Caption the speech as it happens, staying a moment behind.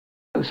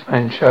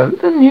Ghostman Show,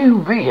 the new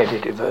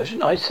re-edited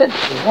version. I sent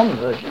you one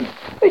version,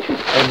 which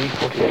is only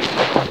 48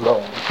 seconds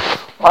long.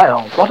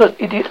 Wow, what an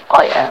idiot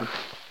I am.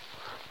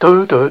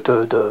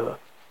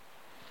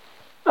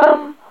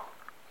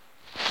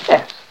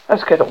 Yes,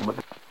 let's get on with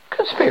it.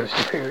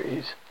 Conspiracy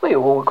theories. We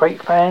are all a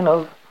great fan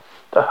of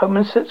the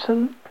Homer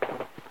Simpson,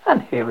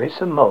 and here is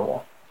some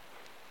more.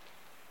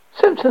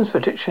 Simpson's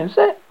predictions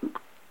that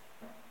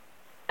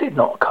did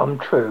not come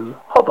true.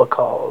 Hover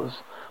cars.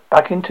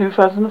 Back in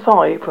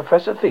 2005,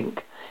 Professor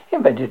Fink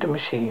invented a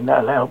machine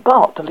that allowed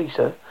Bart and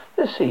Lisa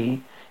to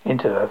see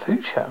into her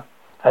future.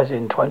 As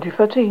in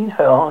 2013,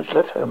 her aunt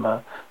left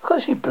Homer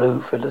because she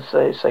blew through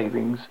the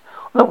savings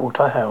on the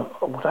water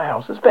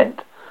house had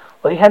spent.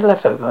 What he had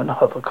left over in a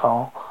hover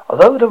car,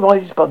 although the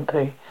ride is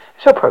bumpy,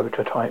 it's a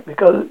prototype.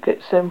 It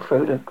gets them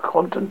through the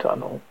quantum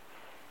tunnel.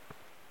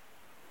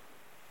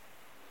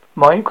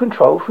 Mind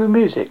control through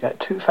music.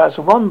 That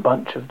 2001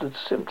 bunch of the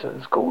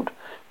Simpsons called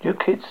New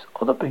Kids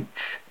on the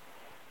Beach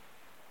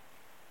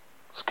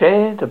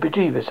scared the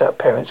bejeebus out of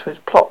parents with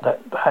a plot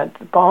that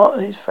had Bart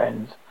and his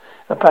friends.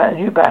 A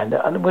new band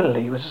that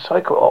unwillingly was a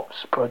psycho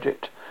ops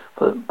project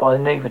by the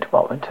Navy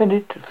Department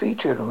intended to feed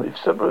children with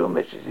subliminal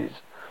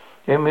messages.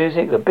 In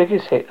music, the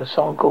biggest hit, a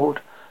song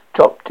called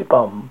Drop the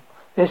Bomb.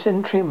 This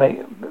entry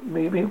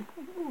making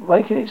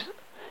it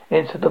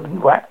into the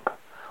WAP.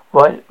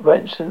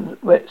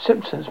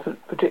 Simpsons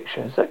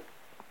predictions that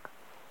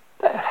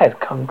had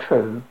come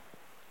true.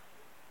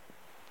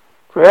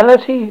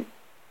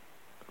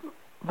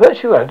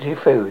 Virtual reality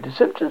food. The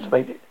Simpsons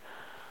made it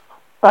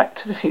back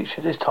to the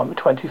future, this time in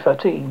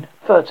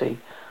 2030,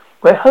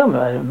 where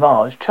Homer and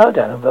Marge chow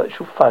down on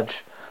virtual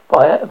fudge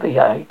via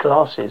VR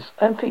glasses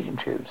and feeding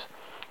tubes.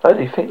 Like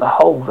they think the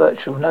whole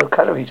virtual no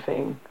calories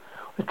thing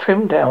was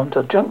trimmed down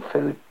to junk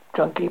food,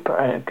 junkie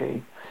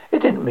anarchy.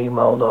 It didn't mean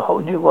well the whole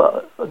new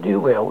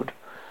world.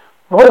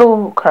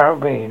 Royal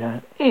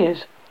Caribbean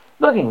is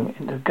looking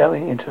into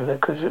going into the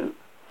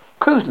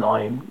cruise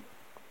line.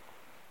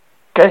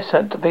 Guess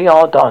at the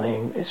VR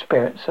dining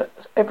experience at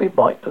every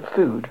bite of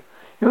food.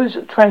 He was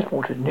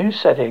transported new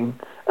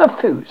setting, and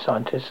food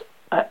scientists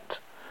at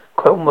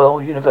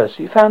Cornwall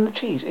University found the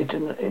cheese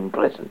eaten in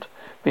pleasant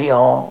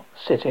VR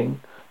sitting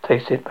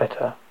tasted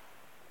better.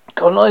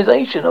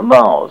 Colonization of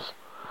Mars.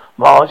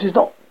 Mars is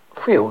not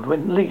thrilled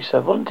when Lisa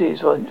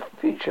volunteers for a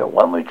future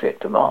one-way trip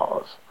to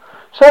Mars.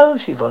 So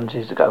she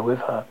volunteers to go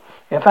with her.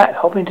 In fact,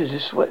 hoping to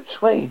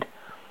dissuade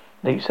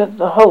Lisa,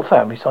 the whole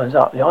family signs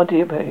up. The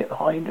idea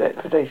behind the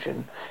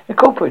expedition,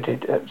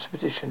 incorporated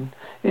expedition,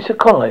 is to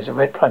colonize a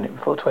red planet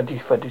before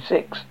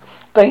 2036.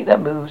 Date that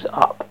moves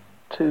up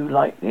to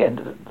like the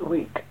end of the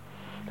week.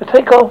 The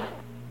takeoff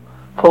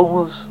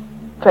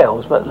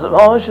fails, but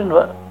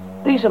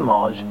Lisa and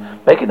Marge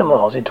make it to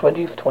Mars in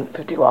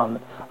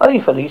 2051. Only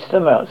for Lisa to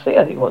announce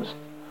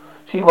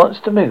she wants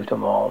to move to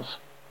Mars.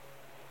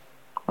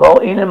 While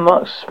Elon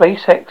Musk's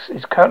SpaceX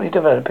is currently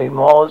developing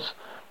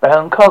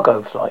Mars-bound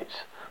cargo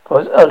flights for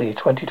as early as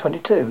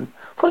 2022,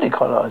 fully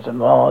colonizing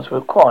Mars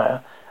will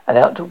require an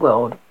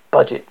out-of-world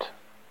budget.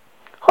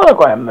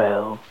 Hologram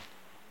mail.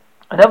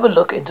 Another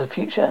look into the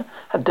future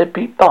had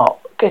deadbeat Bart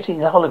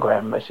getting a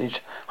hologram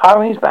message,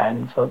 hiring his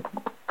band for a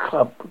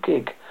club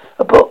gig.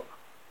 A book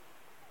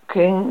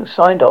King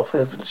signed off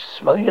with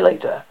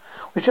Simulator,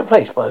 which was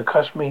replaced by the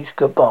customary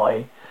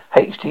goodbye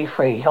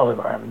HD3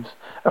 holograms.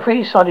 A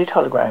three-sided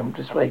hologram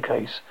display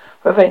case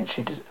were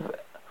eventually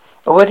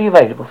already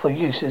available for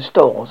use in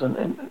stores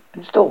and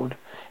installed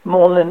in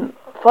more than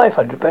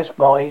 500 Best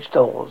Buy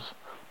stores.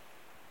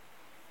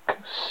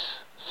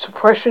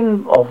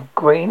 Suppression of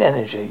green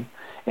energy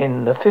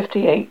in the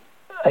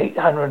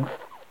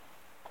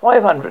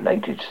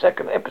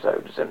 582nd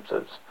episode of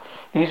Simpsons.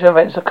 These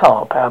invents a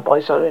car powered by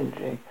solar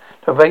energy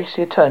to race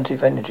the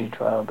alternative energy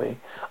trilby,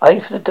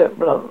 only for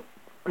the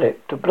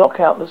blip to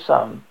block out the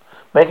sun,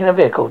 making the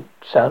vehicle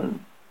sound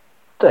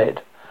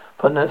dead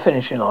from the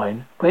finishing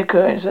line. Weird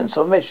coincidence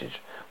of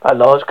message by a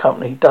large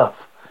company, Duff,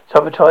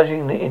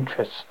 sabotaging the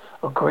interests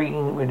of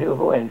green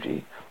renewable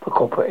energy for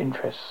corporate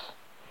interests.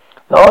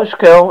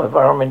 Large-scale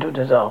environmental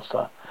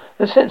disaster.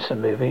 The Simpson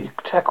movie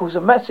tackles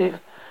a massive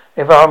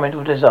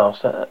environmental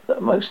disaster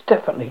that most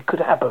definitely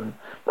could happen,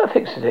 but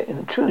fixes it in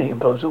a truly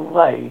implausible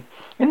way.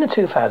 In the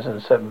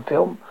 2007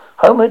 film,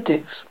 Homer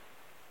digs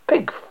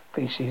pig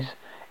feces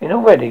in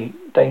already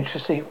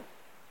dangerously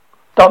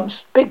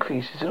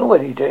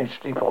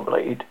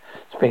populated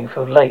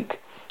Springfield Lake,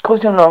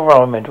 causing an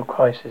environmental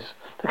crisis.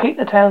 To keep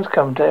the town's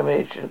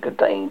contamination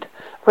contained, the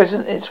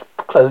president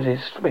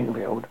closes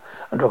Springfield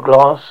under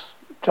a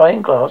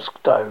giant glass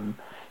dome.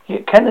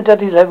 Yet can the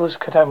deadly levels of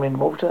contaminated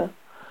water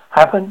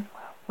happen?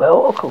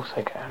 Well, of course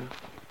they can.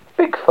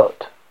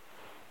 Bigfoot.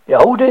 The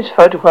oldest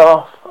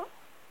photograph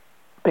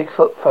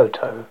Bigfoot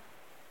photo.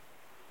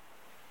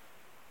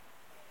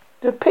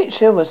 The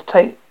picture was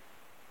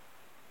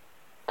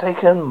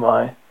taken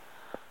by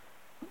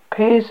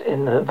appears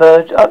in the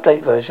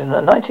update version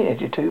of the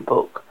 1982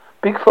 book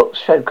Bigfoot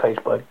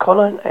Showcased by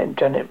Colin and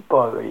Janet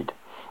Boyd.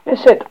 It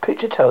said the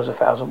picture tells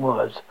 1,000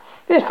 words.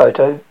 This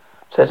photo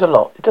says a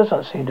lot. It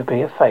doesn't seem to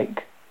be a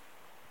fake.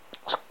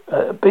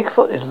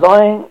 Bigfoot is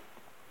lying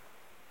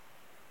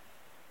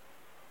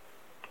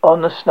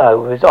on the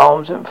snow with his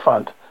arms in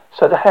front,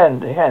 so the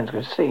hands can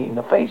be seen.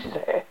 The face is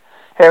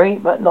hairy,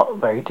 but not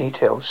very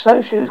detailed.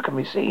 Snowshoes can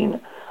be seen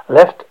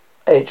left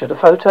edge of the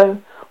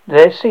photo.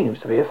 There seems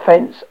to be a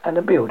fence and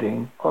a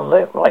building on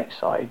the right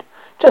side,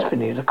 just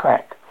beneath the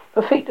crack.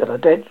 The feet of the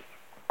dead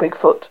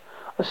Bigfoot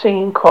are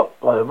seen cropped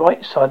by the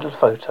right side of the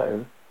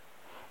photo.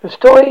 The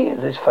story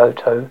of this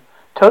photo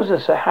tells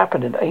us it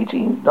happened in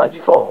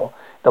 1894 in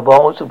the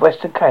wilds of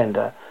western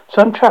Canada.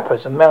 Some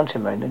trappers and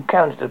mountain men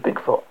encountered a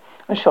Bigfoot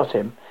and shot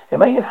him. It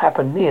may have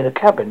happened near the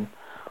cabin.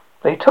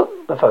 They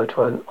took the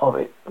photo of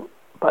it,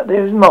 but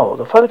there is more.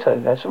 The photo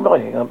has some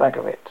writing on the back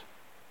of it.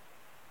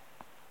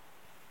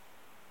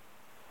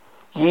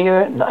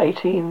 Year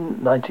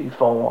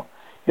 1894,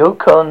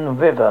 Yukon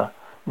River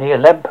near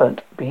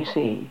Lempert,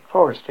 BC,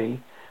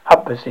 Forestry,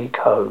 Hubbard's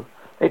Co.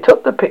 They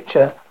took the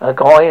picture, and the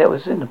guy that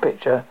was in the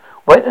picture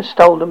went and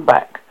stole them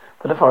back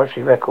for the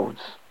forestry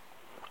records.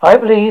 I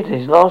believe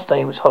his last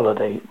name was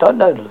Holiday. Don't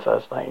know the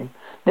first name.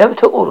 Never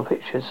took all the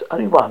pictures,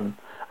 only one.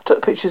 I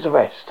took pictures of the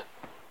rest.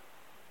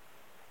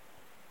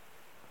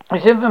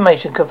 This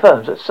information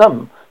confirms that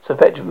some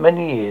suspected for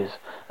many years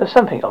there's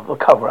something of a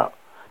cover-up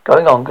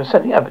going on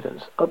concerning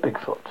evidence of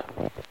Bigfoot.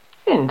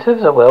 Into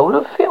the world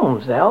of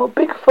films now.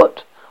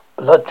 Bigfoot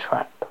Blood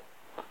Trap.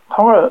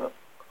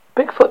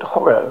 Bigfoot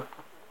Horror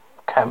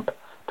Camp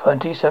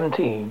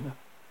 2017.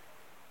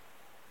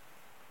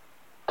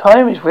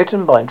 Time is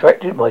written by and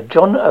directed by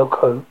John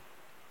Oko,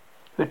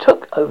 who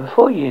took over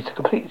 4 years to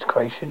complete its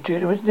creation due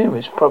to his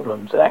numerous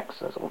problems and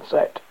accidents on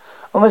set.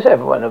 Almost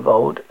everyone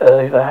involved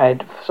either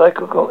had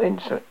psychological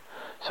instance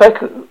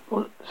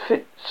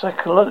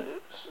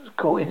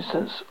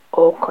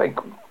or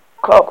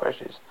car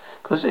crashes,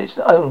 because it's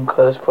its own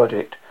cursed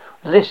project,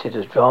 listed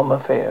as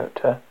drama,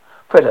 theatre,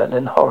 thriller,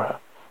 and horror.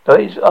 Though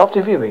it's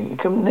after viewing, you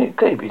can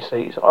clearly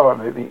see it's a horror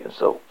movie of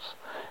sorts.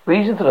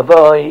 Reason for the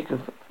vague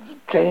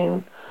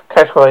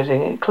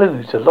categorizing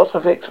includes a lot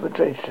of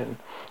experimentation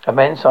of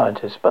men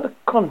scientists, but the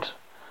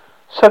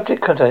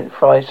subject content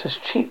flies as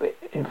cheap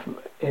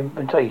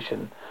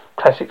inventation,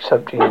 classic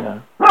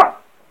subgenre.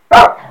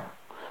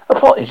 The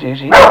plot is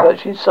usually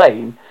virtually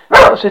insane.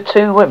 Starts with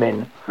two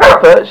women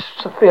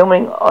first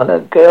filming on a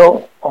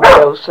girl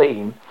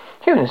scene,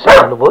 hearing the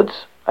sound in the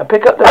woods, and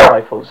pick up their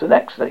rifles and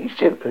accidentally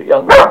shoot a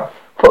young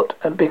Foot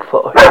and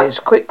Bigfoot who is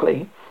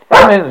quickly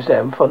and moves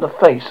them from the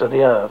face of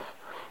the earth.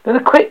 Then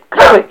a quick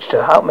switch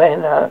to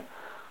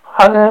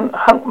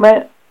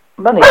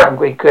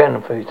money-hungry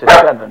grandfather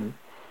Shannon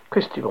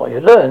Christie Boy, who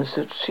learns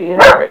that she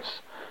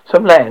inherits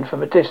some land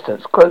from a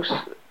distant close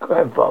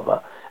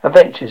grandfather, and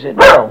ventures in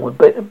along with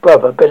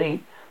brother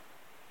Billy,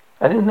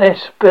 and in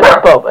this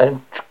Bob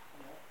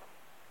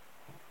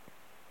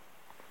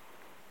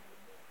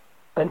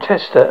and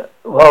Chester,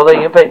 while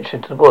they venture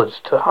into the woods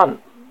to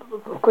hunt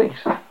for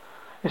Greece,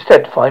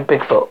 instead to find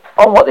Bigfoot.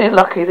 On what they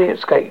luckily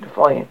escaped to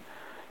find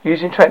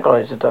using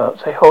tranquilizer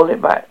darts, they haul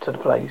it back to the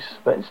place,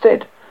 but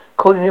instead,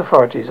 calling the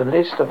authorities, a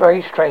list of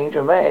very strange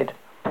and mad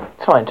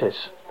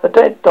scientists. The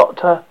dead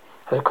doctor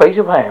has a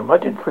crazy plan,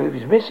 but to prove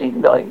his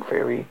missing lying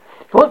theory.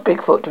 He wants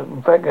Bigfoot to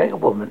impregnate a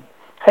woman,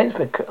 hence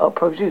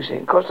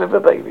producing a crossover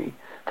baby.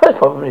 First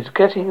problem is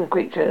getting the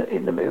creature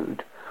in the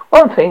mood.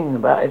 One thing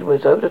about it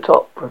was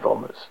over-the-top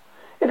performance.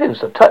 It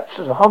feels a touch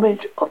of the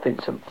homage of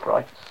Vincent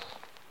Price.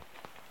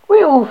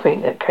 We all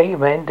think that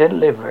cavemen didn't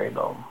live very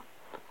long,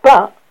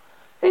 but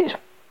it's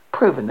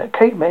proven that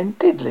cavemen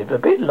did live a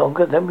bit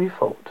longer than we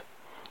thought.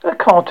 The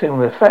cartoon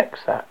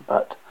reflects that,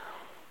 but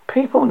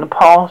people in the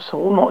past are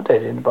all not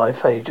dead by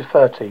the age of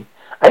 30.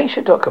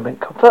 Ancient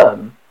documents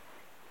confirm.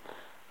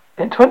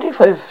 In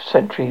 25th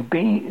century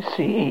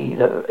BCE,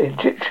 the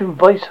Egyptian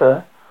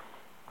vizier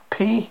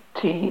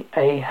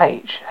Ptahhotep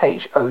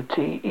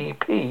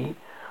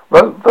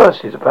wrote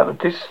verses about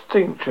the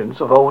distinctions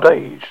of old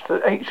age.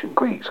 The ancient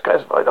Greeks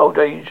classified old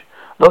age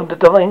along the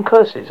divine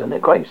curses and their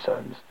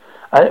gravestones,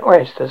 and at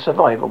rest has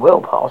survived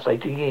well past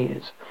 80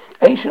 years.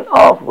 Ancient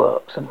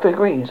artworks and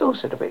figurines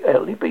also depict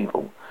elderly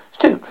people,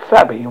 stooped,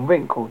 flabby and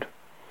wrinkled.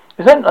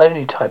 It's not the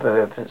only type of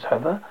evidence,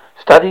 however.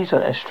 Studies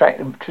on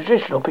extracting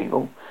traditional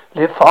people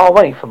live far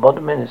away from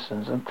modern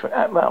medicines and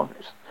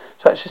mountains,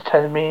 such as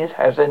Tasmania's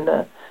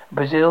Hacienda,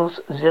 Brazil's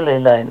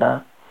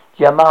Zililena,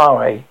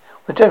 Yamare,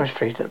 will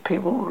demonstrate that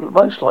people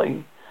most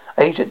likely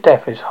age at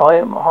death is far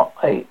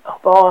higher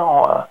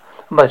than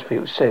most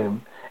people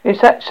assume.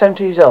 It's at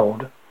 70 years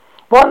old.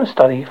 One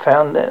study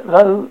found that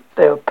though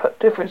there were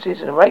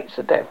differences in rates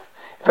of death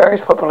in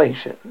various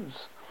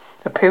populations,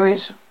 the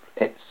periods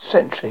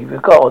essentially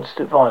regards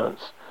to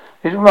violence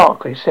is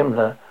remarkably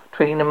similar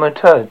between the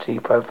mortality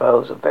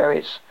profiles of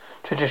various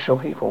traditional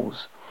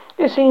peoples.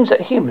 It seems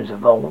that humans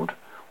evolved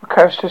with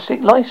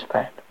characteristic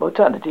lifespan,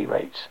 mortality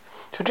rates.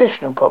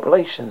 Traditional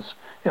populations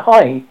are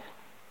high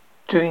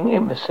during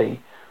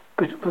infancy,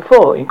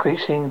 before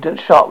increasing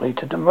sharply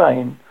to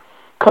domain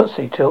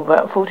constantly till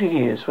about 40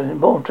 years, when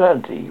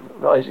mortality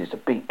rises to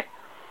peak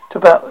to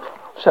about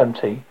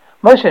 70.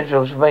 Most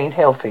individuals remain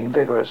healthy and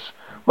vigorous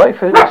right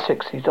through their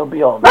 60s or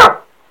beyond.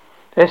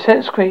 Their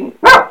senses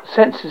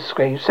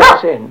scream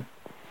sets in.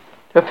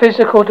 The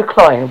physical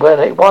decline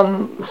where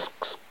one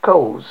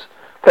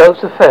fails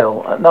to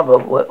fail, another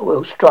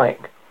will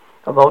strike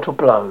a mortal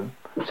blow.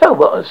 So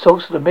what is the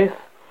source of the myth?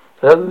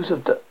 Those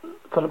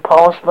from the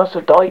past must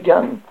have died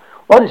young.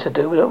 What is to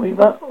do with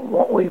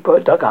what we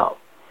dug up?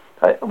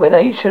 When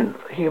ancient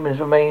humans'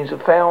 remains are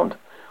found,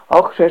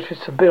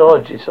 archaeologists and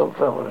biologists or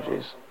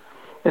biologists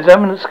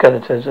examine the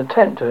skeletons and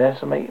attempt to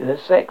estimate their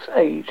sex,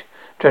 age,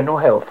 general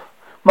health.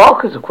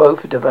 Markers of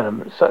growth and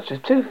development, such as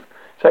tooth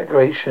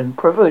saturation,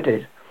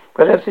 provided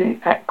relatively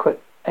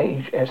accurate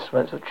age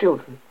estimates of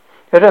children.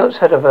 The adults,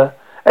 however,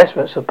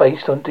 estimates are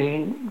based on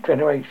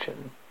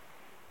degeneration.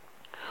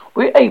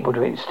 We're able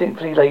to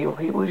instinctively label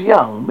people as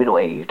young,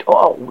 middle-aged, or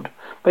old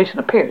based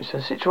on appearance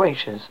and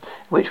situations in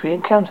which we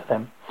encounter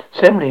them.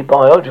 Similarly,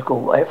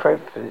 biological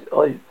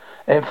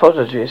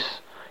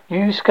anthropologists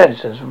use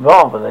skeletons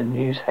rather than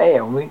use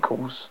hair and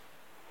wrinkles.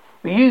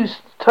 We use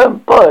the term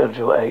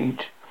biological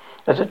age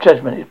as a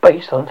judgment is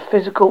based on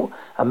physical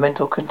and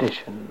mental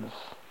conditions.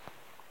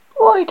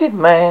 Why did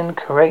man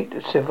create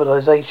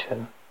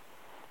civilization?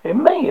 It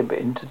may have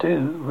been to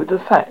do with the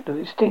fact of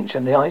the extinction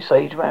of the Ice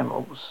Age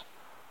mammals.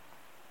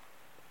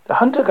 The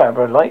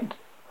hunter-gatherer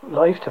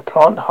life to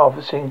plant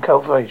harvesting,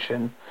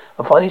 cultivation,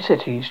 and finally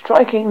cities.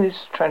 Striking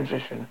this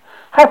transition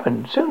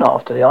happened soon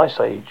after the Ice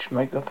Age.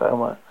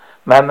 Megafauna,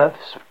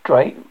 mammoths,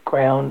 straight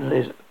ground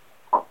lizards,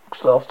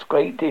 sloths,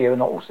 great deer,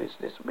 and horses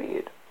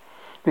disappeared.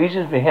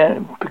 Reasons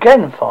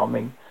began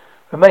farming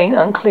remain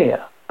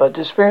unclear, but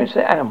the experience of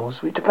the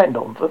animals we depend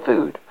on for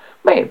food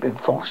may have been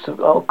forced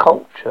to our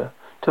culture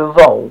to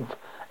evolve.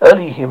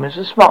 Early humans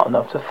were smart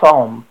enough to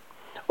farm.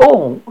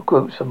 All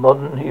groups of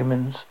modern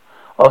humans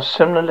are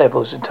similar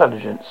levels of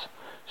intelligence,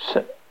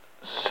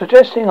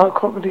 suggesting our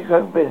cognitive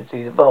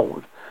ability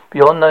evolved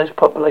beyond those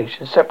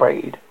populations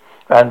separated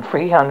around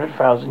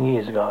 300,000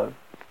 years ago.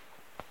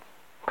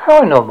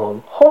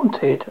 Paranormal,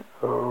 haunted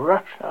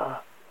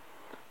Russia,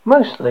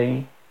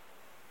 mostly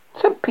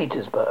St.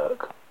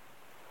 Petersburg.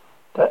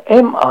 The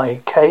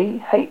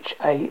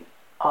Mikhailsky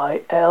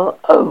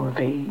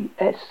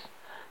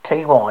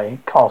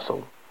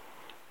castle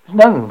is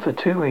known for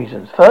two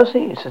reasons.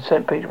 Firstly, it's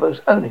St.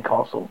 Petersburg's only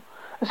castle,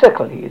 and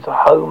secondly, it's the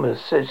home of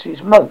the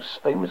city's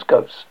most famous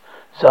ghost,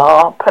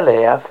 Tsar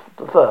Pelayev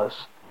I.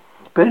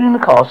 Building the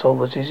castle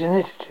was his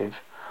initiative.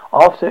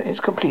 After it's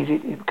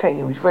completed, it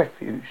became his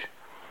refuge.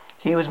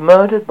 He was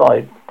murdered by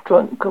a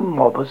drunken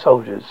mob of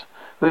soldiers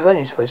who were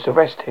only supposed to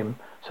arrest him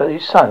so that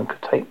his son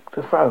could take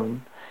the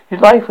throne.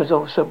 His life was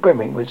also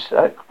brimming with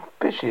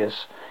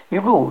suspicious. He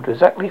ruled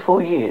exactly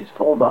 4 years,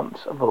 4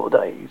 months, and 4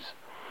 days.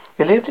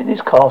 He lived in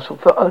his castle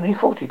for only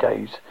 40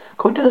 days.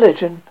 According to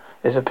legend,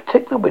 there's a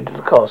particular window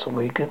of the castle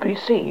where he can be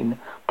seen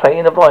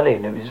playing the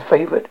violin of his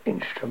favourite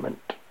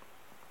instrument.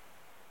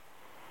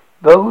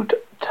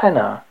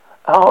 Rotonda,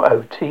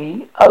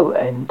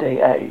 Rotonda,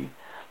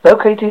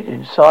 located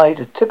inside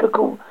a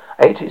typical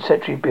 18th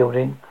century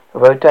building, the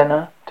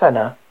Rotonda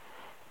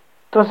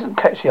doesn't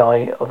catch the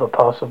eye of a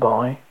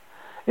passerby.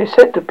 It's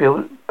said to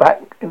build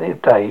back in the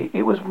day.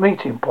 It was a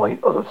meeting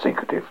point of the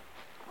secretive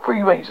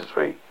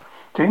Freemasonry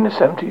during the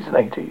 70s and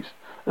 80s.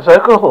 The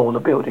circle hall of the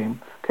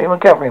building became a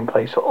gathering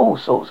place for all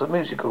sorts of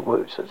musical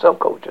groups and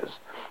subcultures.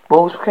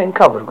 Walls became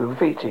covered with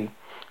graffiti.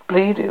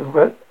 Believed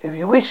if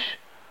you wish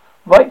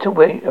right to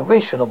a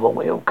wish on a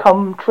wall, it will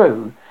come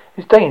true.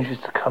 It's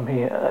dangerous to come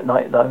here at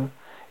night though.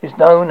 It's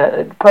known that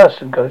if a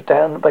person goes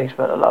down the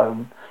basement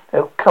alone,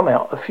 they'll come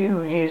out a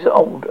few years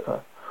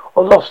older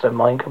or lost their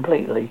mind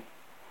completely.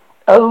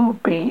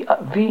 Vodny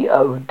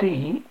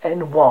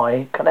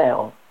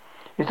Canal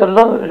is the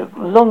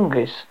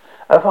longest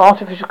of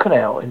artificial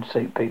canal in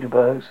St.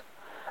 Petersburg.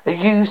 It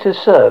used to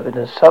serve in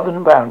the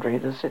southern boundary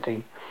of the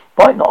city.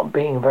 By not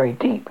being very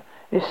deep,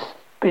 it's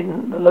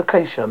been the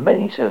location of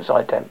many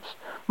suicide attempts,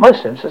 most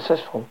of them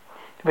successful.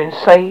 They've been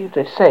saved.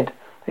 They said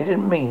they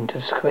didn't mean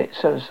to commit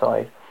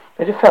suicide.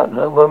 They just felt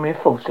no one was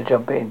forced to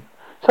jump in.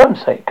 Some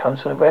say it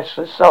comes from the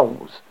restless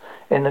souls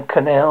in the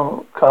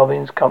canal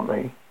carvings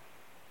company.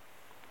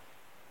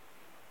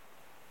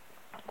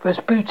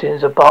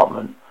 Rasputin's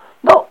apartment.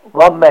 Not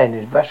one man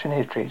in Russian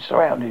history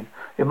surrounded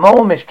with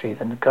more mystery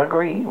than the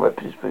Gregory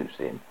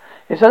Rasputin.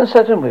 It's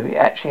uncertain whether he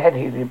actually had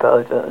healing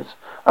abilities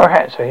or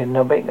perhaps he had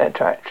no big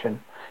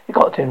attraction. It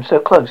got him so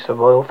close to the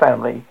royal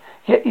family,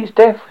 yet his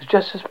death was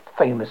just as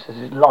famous as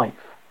his life.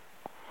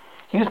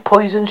 He was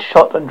poisoned,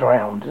 shot and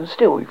drowned, and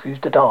still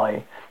refused to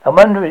die. No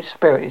wonder his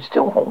spirit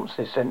still haunts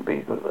this St.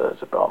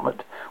 Petersburg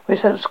apartment,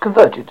 which was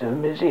converted to a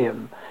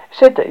museum. It's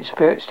said that his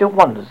spirit still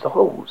wanders the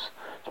halls,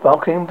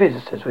 sparkling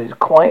visitors with his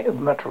quiet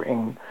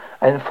muttering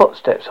and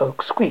footsteps on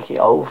squeaky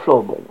old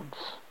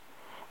floorboards.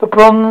 The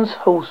Bronze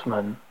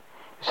Horseman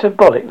is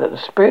symbolic that the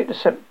spirit of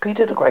St.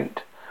 Peter the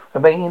Great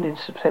remained in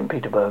St.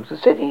 Petersburg. The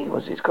city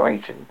was his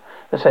creation,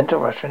 the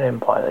Central Russian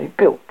Empire that he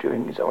built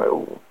during his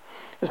rule.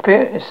 The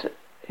spirit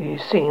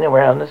is seen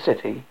around the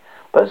city,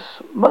 but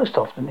most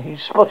often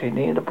he's spotted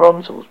near the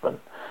Bronze Horseman,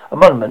 a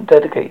monument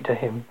dedicated to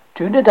him.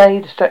 During the day,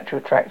 the statue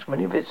attracts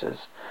many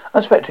visitors,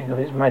 unsuspecting of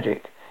his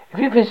magic. If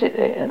you visit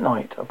it at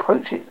night,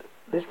 approach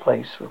this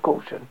place with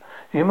caution.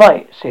 You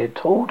might see a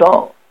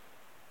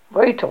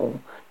very tall,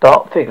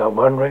 dark figure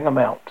wandering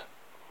about.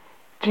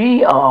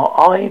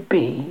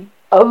 GRIBOEDOV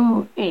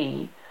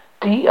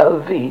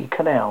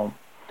Canal.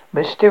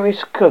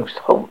 Mysterious ghost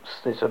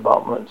haunts this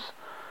apartments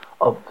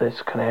of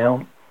this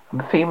canal.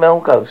 A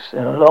female ghost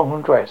in a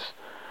long dress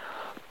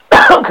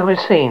can be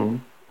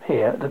seen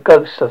here. The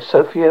ghost of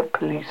Sofia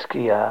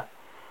Pliskaya.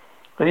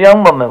 The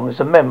young woman was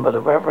a member of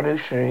the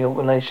revolutionary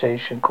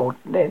organization called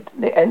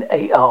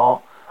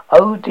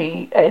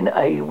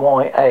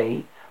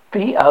NARODNAYAVOLYA,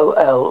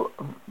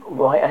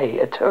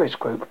 a terrorist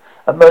group,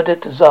 and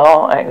murdered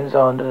Tsar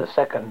Alexander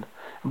II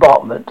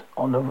embankment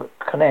on the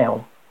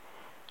canal.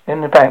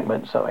 In the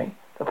embankment, sorry.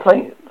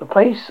 The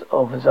place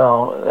of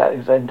Tsar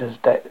Alexander II's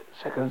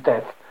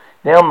death,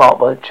 now marked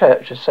by the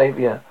Church of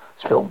Saviour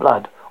spilled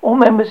blood. All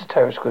members of the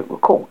terrorist group were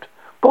caught,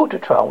 brought to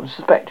trial, and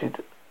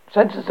suspected,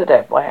 sentenced to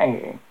death by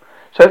hanging.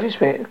 Sophie's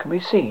spirit can be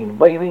seen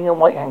waving a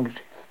white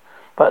handkerchief,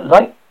 but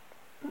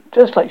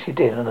just like she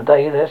did on the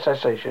day of the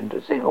assassination,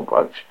 the single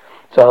approach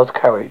Tsar's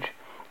carriage.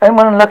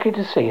 Anyone unlucky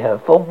to see her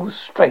falls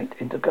straight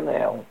into the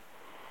canal.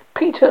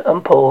 Peter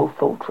and Paul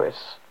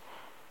Fortress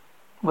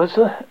was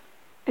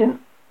in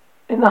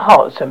the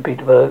heart of St.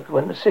 Petersburg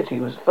when the city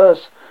was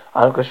first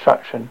under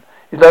construction.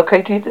 It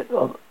located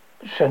of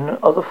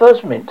the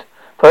first mint,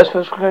 first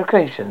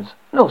locations,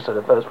 and also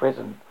the first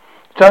prison.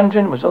 The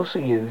dungeon was also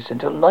used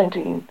until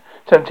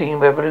 1917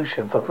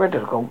 revolution for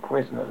political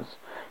prisoners.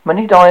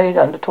 Many died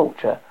under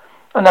torture,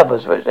 and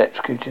others were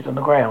executed on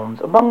the grounds.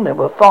 Among them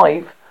were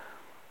 5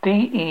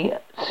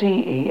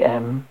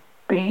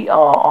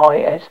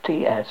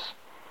 DECEMBRISTS,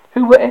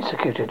 who were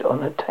executed on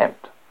an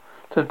attempt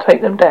to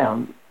take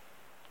down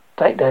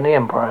the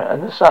Emperor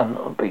and the son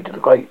of Peter the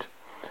Great,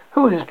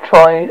 who was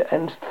tried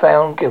and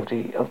found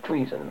guilty of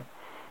treason.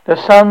 The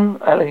son,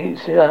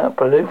 Alexia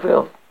Palufia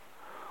of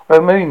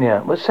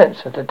Romania, was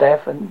sentenced to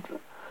death and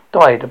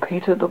died of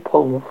Peter the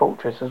Paul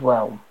Fortress as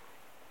well.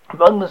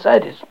 Among the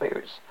saddest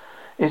spirits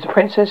is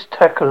Princess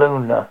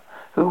Takaluna,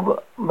 who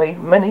made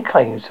many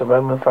claims to the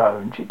Roman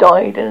throne. She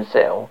died in a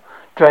cell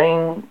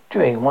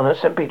during one of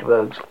St.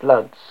 Petersburg's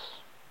floods.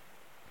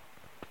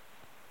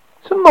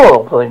 Some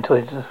more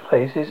pointed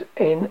places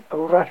in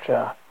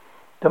Russia.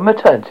 The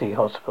maternity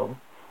hospital,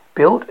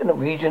 built in a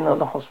region of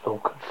the hospital,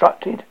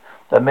 constructed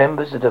by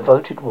members of the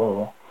devoted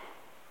war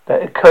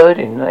that occurred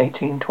in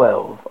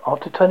 1812.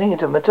 After turning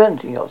into a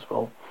maternity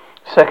hospital,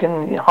 the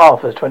second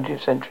half of the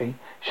 20th century,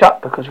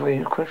 shut because of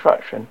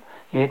reconstruction,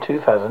 year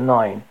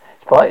 2009.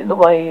 Despite the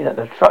way that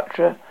the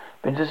structure had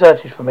been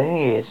deserted for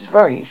many years, it's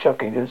very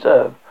shocking to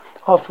observe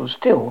the hospital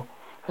still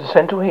has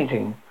central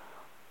heating,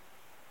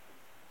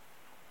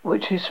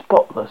 which is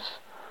spotless.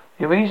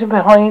 The reason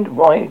behind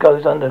why it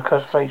goes under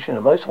consideration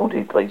of most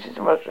haunted places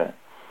in Russia,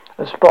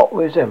 a spot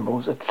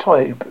resembles a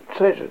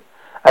treasure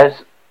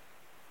as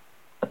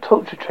a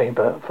torture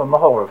chamber from a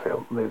horror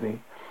film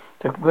movie.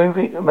 The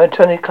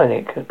maternity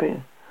clinic has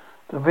been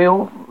the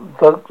real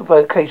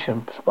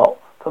vacation spot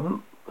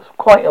for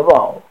quite a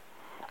while,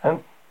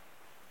 and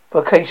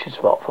where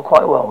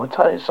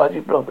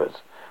talent-sighted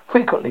bloggers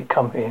frequently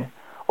come here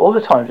all the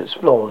time to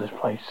explore this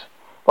place.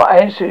 By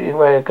absolute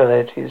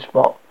irregularity, the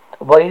spot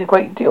avoids a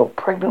great deal of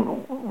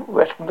pregnant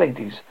Western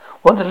ladies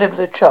want to deliver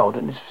their child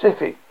in a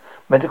specific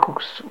medical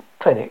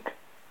clinic.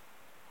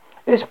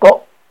 It's a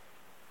spot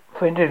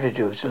for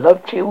individuals who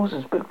love chills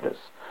and spookless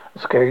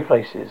and scary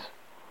places.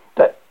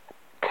 The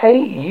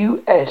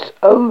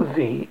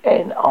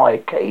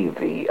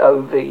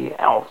KUSOVNIKVOV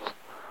House,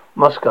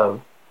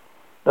 Moscow,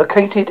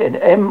 located in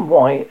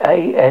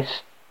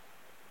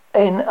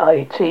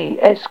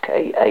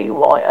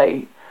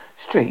MYASNATSKAYA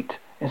Street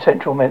in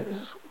central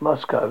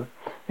Moscow.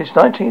 This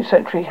 19th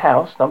century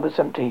house, number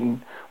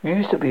 17,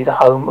 used to be the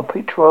home of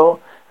Peter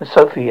and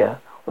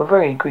Sophia, were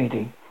very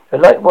greedy. They're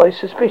likewise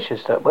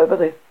suspicious that whether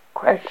the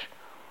crash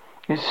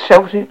is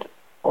sheltered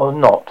or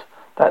not,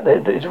 that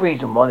there is a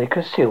reason why they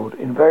concealed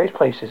in various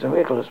places and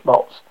regular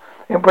spots.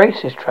 They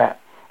embraced this trap.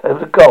 They were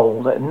the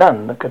goal that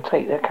none could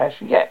take their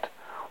cash yet.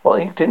 What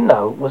they didn't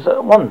know was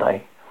that one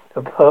day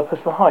the purpose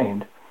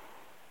behind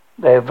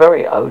their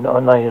very own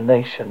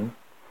annihilation.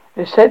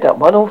 It's said that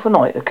one awful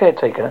night the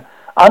caretaker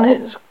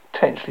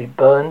unintentionally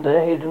burned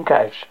their hidden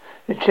cash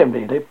in the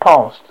chimney they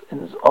passed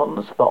on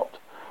the spot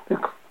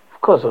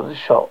because of the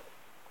shot.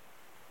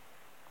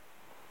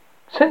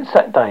 Since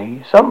that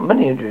day,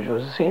 many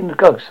individuals have seen the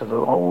ghost of the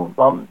old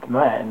bumped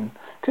man,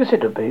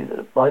 considered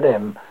by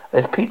them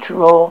as Peter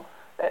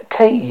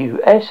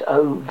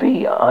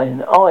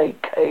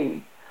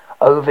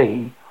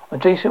KUSOVNIKOV on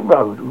Jason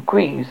Road, who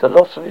grieves the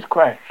loss of his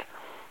cash.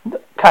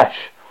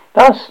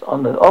 Thus,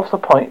 on the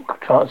off-the-point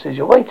chances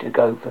you're waiting to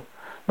go for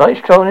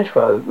night stroll on this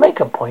road, make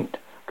a point.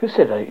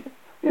 Consider it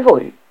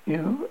before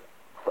you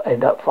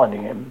end up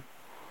finding him.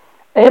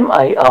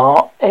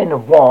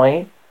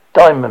 MARNY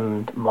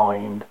Diamond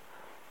Mine.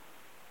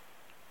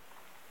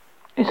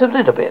 It's a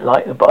little bit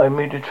like the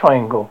Bermuda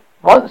Triangle.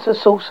 Once a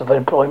source of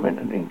employment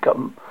and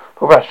income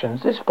for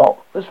Russians, this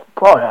spot was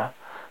prior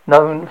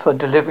known for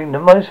delivering the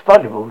most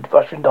valuable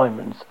Russian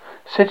diamonds.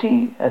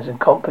 City has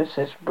encompassed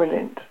this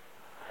brilliant,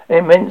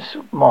 immense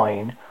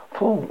mine,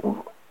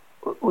 full,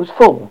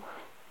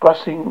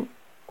 bustling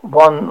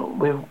one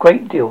with a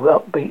great deal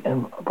of upbeat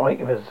and bright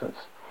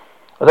visitors.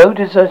 Although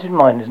deserted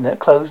mine is net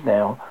closed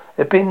now,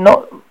 there have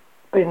not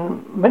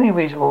been many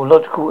reasonable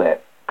logical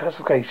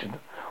classifications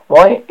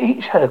why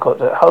each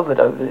helicopter that hovered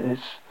over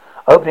this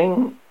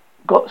opening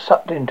got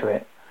sucked into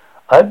it.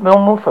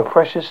 Abnormal for a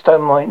precious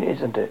stone mine,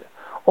 isn't it?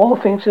 All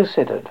things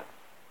considered.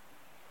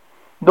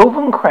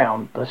 Northern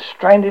Crown, the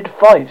stranded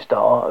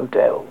five-star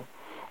hotel.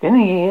 In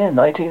the year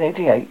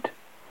 1988,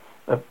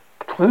 a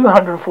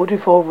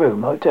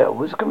 244-room hotel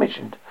was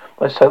commissioned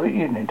by the Soviet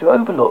Union to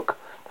overlook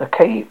the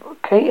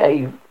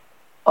K-A-R-P-O-V-K-I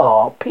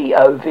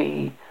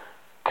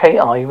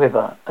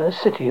River and the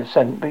city of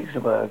St.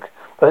 Petersburg.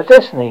 But the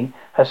Destiny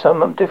has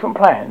some different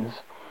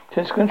plans.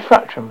 Since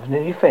construction was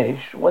nearly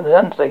finished, when the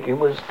undertaking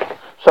was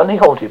suddenly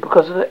halted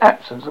because of the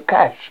absence of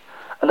cash.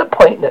 At the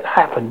point that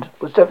happened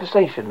was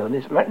devastation on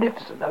this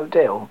magnificent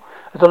hotel,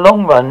 as the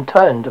long run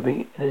turned to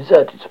be a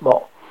deserted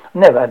spot.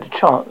 Never had a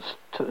chance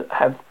to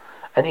have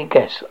any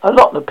guests. A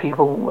lot of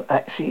people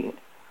actually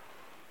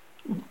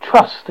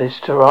trust this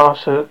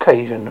Terrassa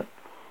occasion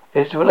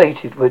is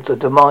related with the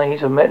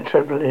demise of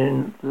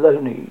Metropolitan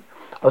Loney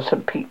of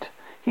St. Pete.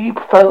 He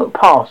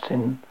passed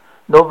in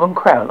Northern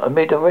Crown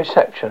amid a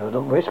reception of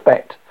the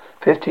respect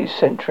 50th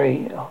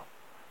century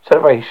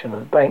celebration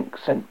of Bank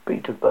St.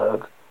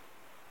 Petersburg.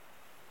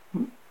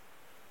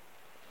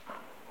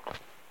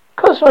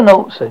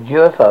 Cosmonauts and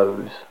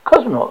UFOs.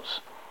 Cosmonauts.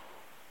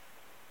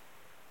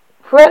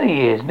 Throughout the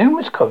years,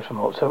 numerous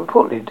cosmonauts have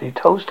reportedly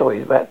told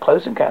stories about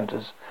close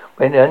encounters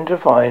with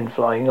undefined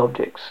flying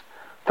objects.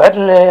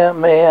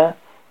 Vladimir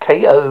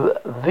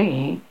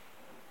Kovyonok,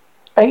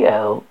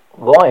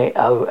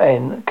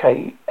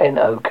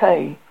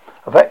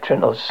 a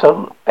veteran of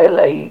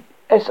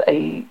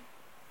SALIGUTVI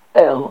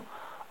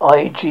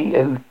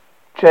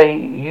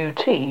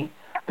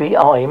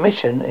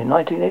mission in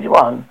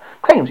 1981,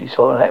 claims he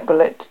saw an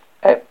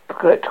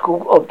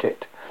epileptical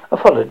object and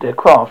followed their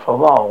craft for a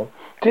mile.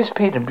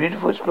 Disappeared in a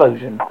beautiful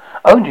explosion,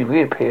 only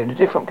reappeared in a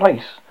different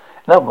place.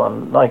 Another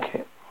one like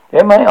it.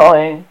 The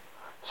MAI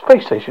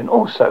space station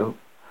also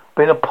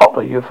been a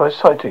popular UFO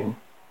sighting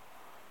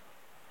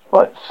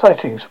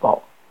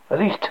spot. At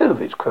least two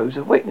of its crews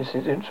have witnessed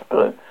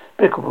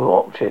inexplicable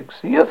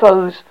objects. The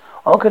UFOs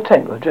aren't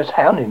content with just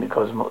hounding the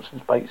cosmonauts in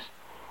space.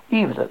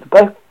 Even at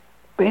the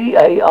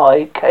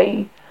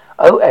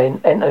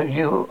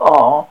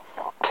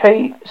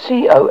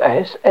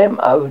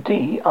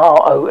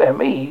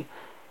BAIKONOURKCOSMODROME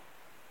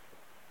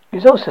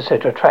is also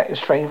said to attract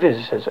strange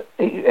visitors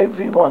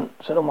every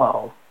once in a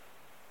while.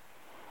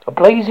 A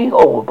blazing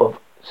orb of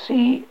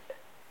CHELYABINSK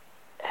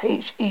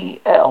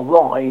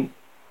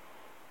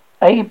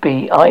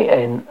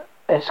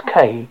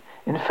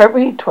in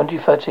February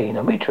 2013,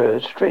 a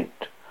meteor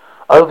streaked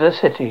over the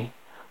city,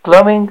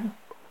 glowing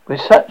with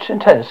such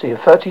intensity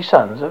of 30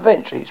 suns,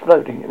 eventually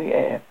exploding in the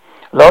air.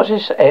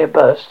 Largest air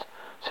burst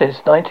since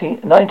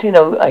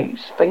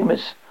 1908's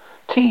famous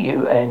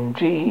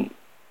TUNGUSKA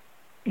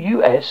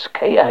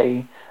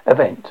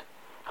event,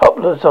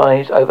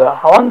 hypnotized over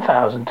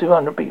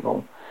 1,200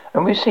 people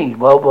and received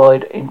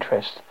worldwide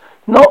interest.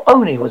 Not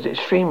only was it an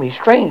extremely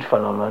strange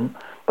phenomenon,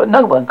 but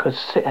no one could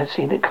have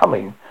seen it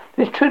coming.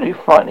 This is truly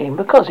frightening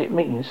because it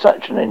means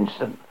such an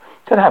incident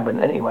can happen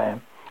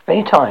anywhere,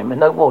 any time, and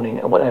no warning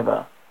or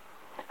whatever.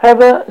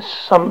 However,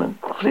 some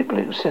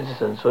political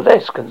citizens were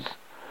less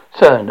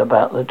concerned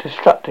about the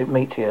destructive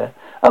meteor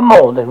and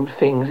more than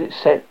things it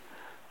said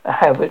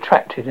have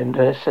attracted into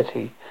the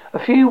city. A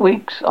few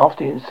weeks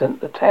after the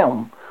incident, the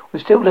town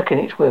was still licking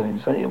its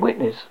wounds when it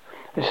witnessed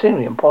a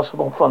seemingly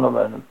impossible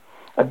phenomenon.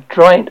 A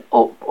giant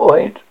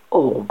white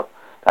orb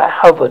that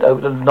hovered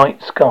over the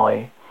night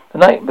sky. The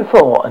night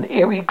before, an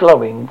eerie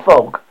glowing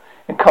fog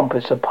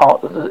encompassed a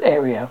part of the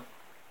area.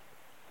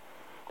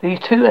 These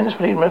two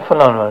inexplicable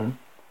phenomena,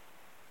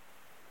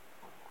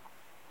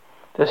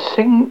 the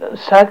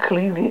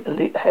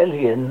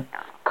Sakhalian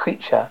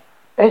creature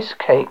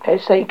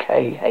SAKHALIN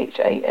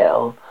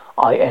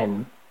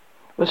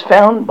was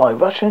found by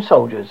Russian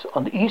soldiers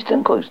on the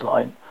eastern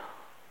coastline.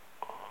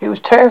 It was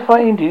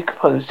terrifying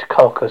decomposed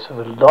carcass of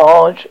a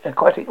large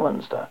aquatic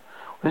monster.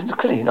 It was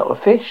clearly not a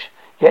fish,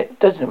 yet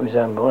doesn't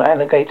resemble an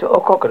alligator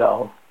or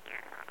crocodile.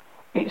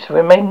 Its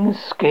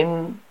remains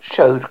skin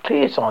showed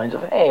clear signs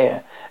of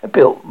hair and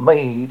built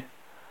made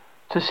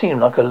to seem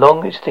like a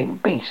long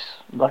extinct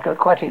beast, like an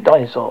aquatic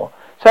dinosaur.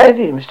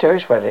 Sadly, the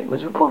mysterious relic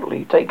was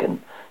reportedly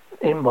taken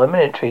in by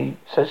military,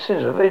 so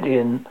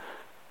civilians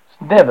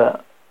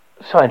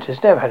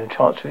scientists never had a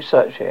chance to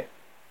research it.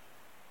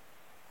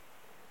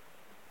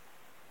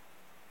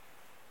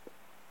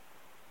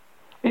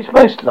 It's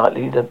most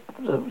likely the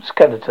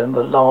skeleton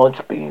of a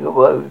large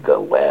beluga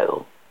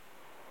whale.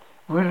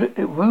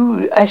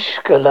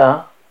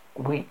 Rusalka,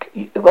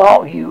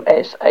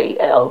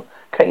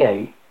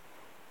 Rusalka,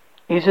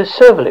 is a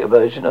cervical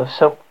version of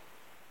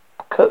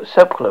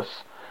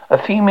Sepulus, a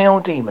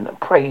female demon that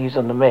preys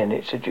on the men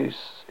it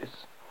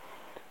seduces.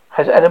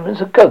 has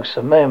elements of ghosts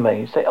and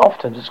mermaids. They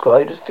often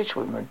described as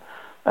fishwomen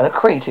and are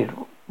created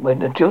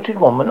when a jilted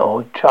woman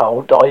or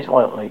child dies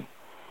violently.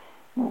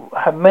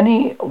 Have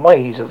many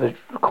ways of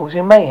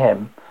causing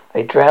mayhem.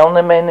 They drown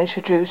the men they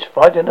seduce,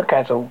 frighten the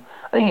cattle,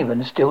 and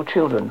even steal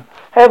children.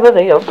 However,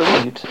 they are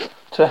believed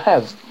to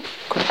have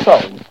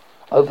control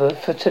over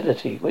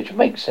fertility, which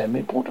makes them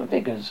important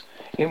figures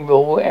in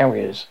rural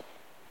areas.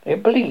 They are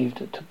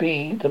believed to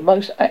be the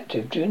most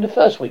active during the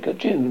first week of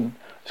June.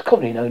 It's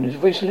commonly known as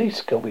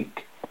Rizaliska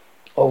Week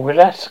or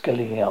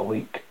Relaskalia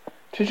Week.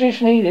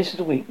 Traditionally, this is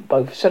the week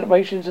both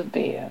celebrations and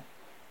fear.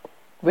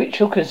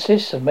 Ritual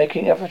consists of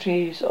making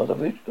effigies of the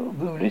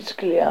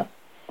Ruliskalia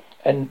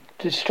and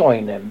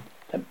destroying them,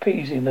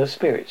 appeasing the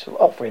spirits with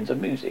offerings of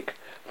music.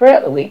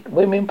 Throughout the week,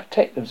 women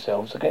protect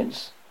themselves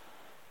against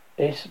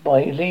this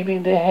by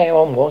leaving their hair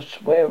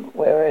unwashed,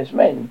 whereas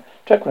men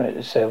decorate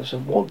themselves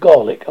with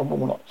garlic and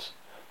walnuts.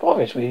 For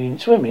obvious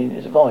reasons, swimming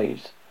is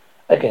advised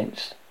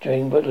against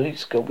during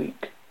Ruliska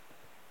Week.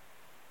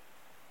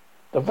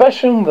 The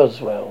Russian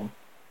Roswell.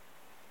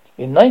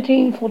 In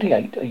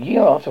 1948, a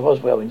year after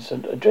Roswell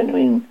incident, a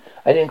genuine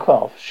alien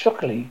craft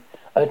shockingly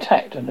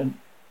attacked an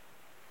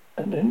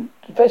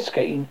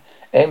investigating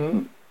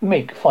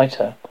MiG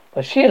fighter.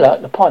 By sheer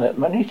luck, the pilot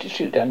managed to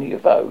shoot down the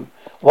UFO.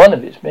 One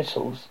of its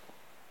missiles,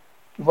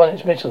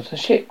 the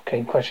ship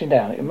came crashing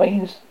down. It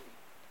remains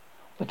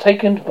were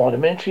taken by the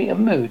military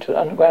and moved to an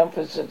underground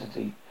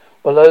facility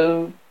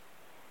below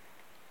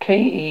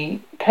KAPUSTAIN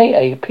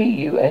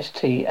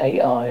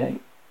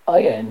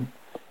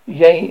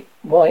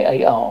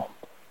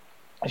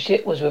The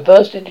ship was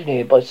reverse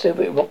engineered by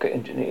Soviet rocket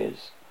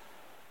engineers.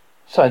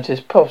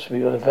 Scientists possibly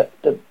with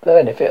the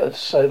benefit of the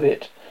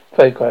Soviet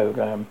space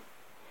program.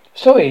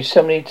 Story is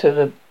similar to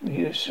the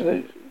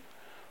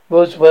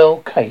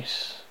Roswell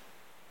case.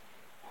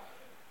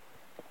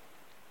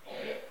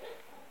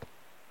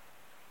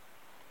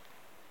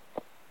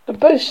 The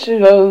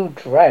Bosno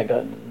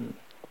Dragon,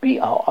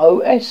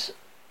 Brosno.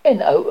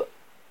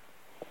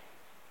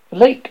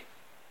 Lake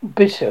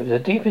Bosno, the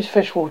deepest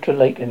freshwater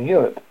lake in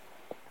Europe,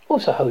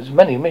 also holds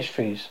many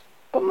mysteries,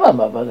 but none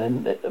other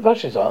than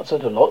Russia's answer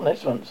to Loch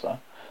Ness Monster.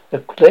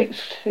 The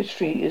lake's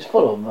history is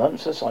full of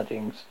monster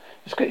sightings.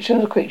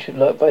 Descriptions of creatures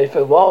look very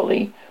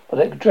wildly, but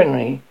they are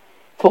generally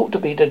thought to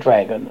be the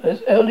dragon.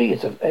 As early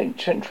as the 8th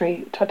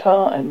century,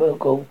 Tatar and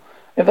Mughal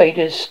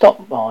invaders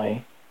stopped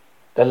by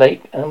the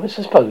lake and were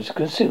supposed to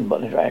consumed by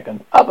the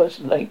dragon. Other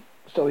lake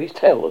stories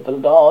tell of the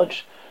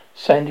large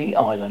sandy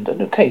island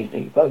and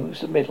occasionally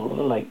rose the middle of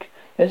the lake.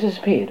 It has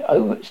disappeared.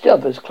 Still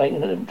others claim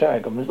that the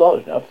dragon was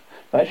large enough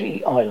to actually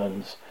eat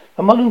islands.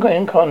 The modern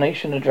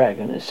incarnation of the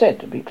dragon is said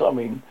to be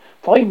climbing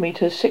 5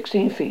 meters,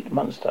 16 feet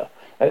monster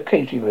that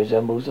occasionally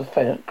resembles a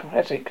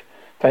classic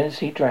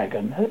fantasy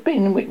dragon. Has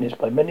been witnessed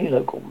by many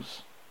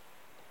locals.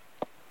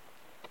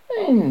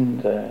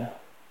 And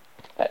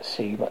let's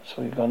see what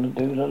we're going to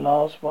do the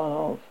last one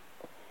of.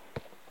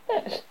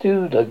 Let's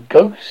do the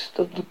Ghost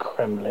of the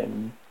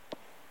Kremlin.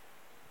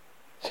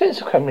 Since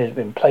the Kremlin has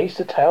been placed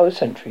the tower of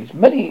centuries,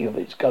 many of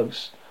its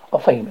ghosts are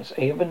famous.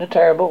 Even the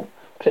terrible,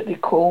 particularly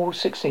cruel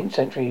 16th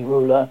century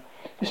ruler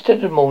who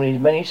stood among these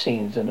many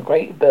scenes in the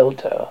Great Bell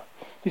Tower,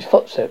 whose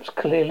footsteps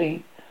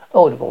clearly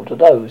audible to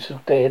those who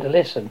dare to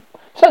listen.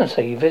 Some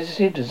say he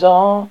visited the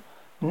Tsar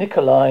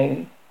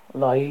Nikolai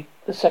II,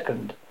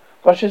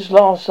 Russia's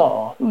last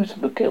Tsar, who was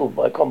killed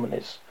by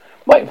communists,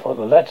 right before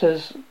the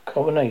latter's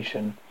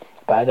coronation.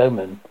 Bad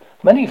omen.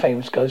 Many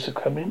famous ghosts of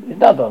Kremlin is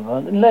none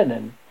other than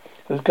Lenin,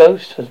 whose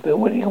ghost has been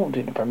already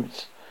haunting the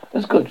premise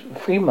as good for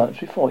 3 months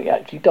before he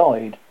actually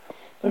died.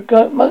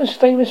 The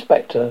most famous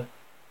spectre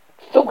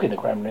stalking the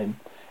Kremlin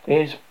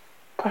is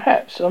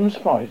perhaps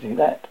unsurprisingly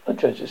that of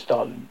Joseph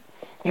Stalin.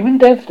 Even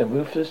death, the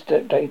ruthless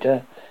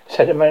dictator,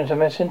 said a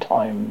mess in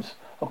times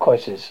of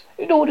crisis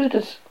in order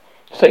to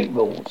state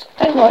rules.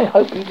 And I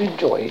hope you've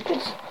enjoyed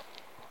this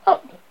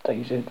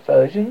updated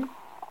version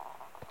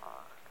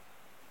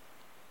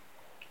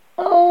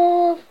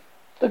of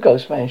the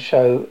Ghostman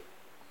Show.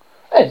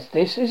 As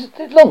this is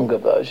the longer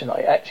version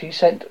I actually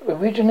sent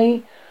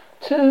originally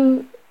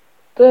to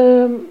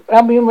the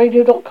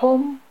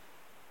AlbionRadio.com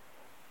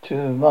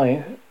to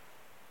my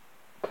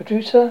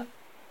producer,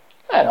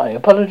 and I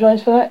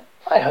apologise for that.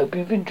 I hope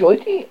you've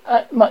enjoyed the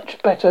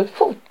much better,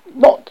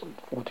 not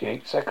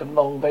 48-second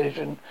long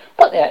version,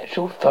 but the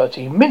actual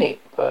 30-minute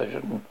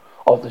version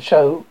of the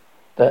show,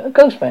 the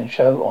Ghostman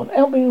Show on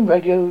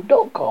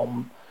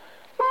AlbionRadio.com,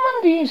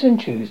 Mondays and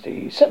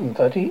Tuesdays,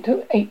 7:30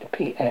 to 8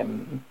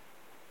 p.m.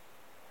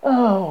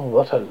 Oh,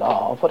 what a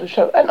laugh, what a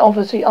show. And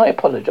obviously I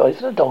apologise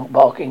for the dog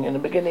barking in the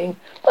beginning,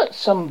 but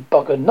some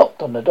bugger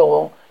knocked on the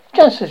door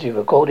just as you're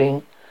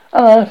recording,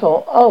 and I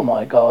thought, oh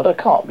my god, I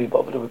can't be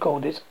bothered to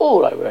record this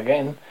all over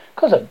again,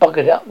 because I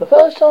buggered it up the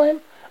first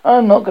time.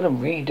 I'm not going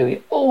to redo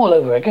it all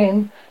over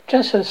again,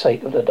 just for the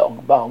sake of the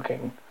dog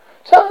barking.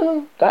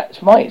 So,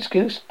 that's my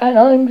excuse, and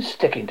I'm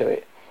sticking to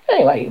it.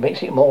 Anyway, it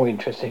makes it more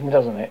interesting,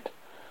 doesn't it?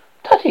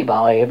 Tatty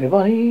bye,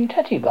 everybody,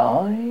 tatty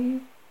bye.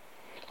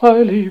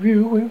 I leave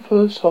you with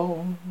a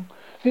song.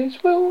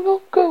 This will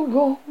not go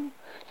wrong.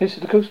 This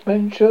is the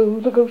Ghostman Show,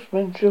 the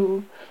Ghostman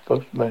Show,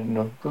 Ghostman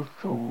on the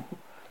show,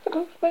 the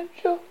Ghostman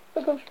Show, the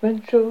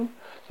Ghostman Show,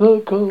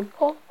 the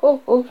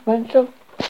Ghostman Show.